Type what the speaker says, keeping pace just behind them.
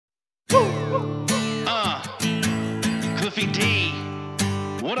Cliffy D.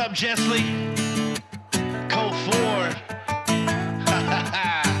 What up, Jesslee? Colt Ford.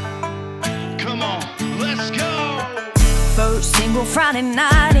 Come on, let's go. First single Friday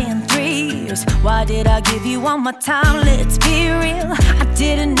night in 3 years. Why did I give you all my time? Let's be real. I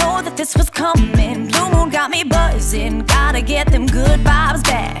didn't know that this was coming. Blue moon got me buzzing. Gotta get them good vibes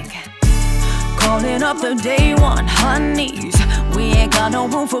back. Calling up the day one hunnies. We ain't got no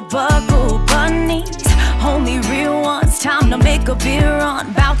room for buckle bunnies. Only real ones. Time to make a beer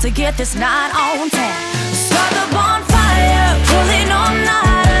run. Bout to get this night on tap. Start the bonfire, pulling all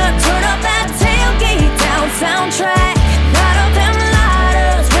nighter. Turn up that tailgate down soundtrack. Light up them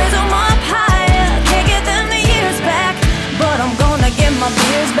lighters, raise them up higher. Can't get them the years back, but I'm gonna get my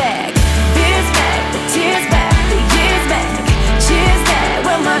beers back. Beers back, the tears back, the years back. Cheers that,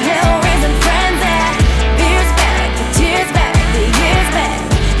 where my hell-raising friends at. Beers back, the tears back, the years back.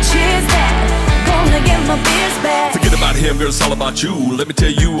 Cheers that, gonna get my beers back. Forget about him, girl, it's all about you. Let me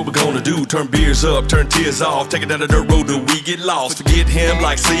tell you what we're gonna do. Turn beers up, turn tears off. Take it down the dirt road till we get lost. Forget him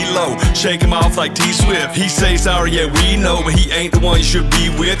like CeeLo, shake him off like T-Swift. He say sorry, yeah, we know, but he ain't the one you should be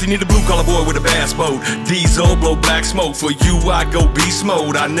with. You need a blue-collar boy with a bass boat. Diesel, blow black smoke. For you, I go beast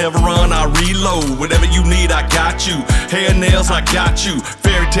mode. I never run, I reload. Whatever you need, I got you. Hair nails, I got you.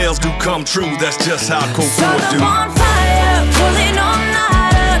 Fairy tales do come true. That's just how Colt Ford do. Bonfire, pulling all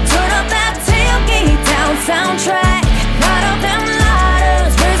nighter. Turn up that tailgate down soundtrack. Light up them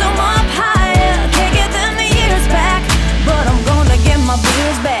lighters, raise them up higher. Can't get them the years back, but I'm gonna get my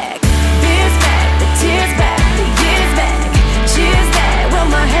beers back. Beers back, the tears back, the years back. Cheers that, where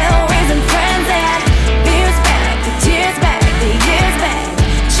my hell-raising friends at. Beers back, the tears back, the years back.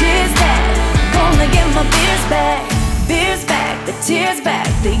 Cheers that, gonna get my beers back. Beers back, the tears back,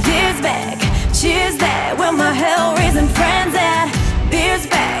 the years back. Cheers that, where my hell-raising friends at. Beers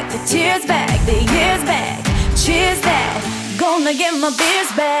back, the tears back, the years back. Cheers that, gonna get my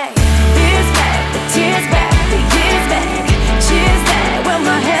beers back. Beers back, the tears back, the years back.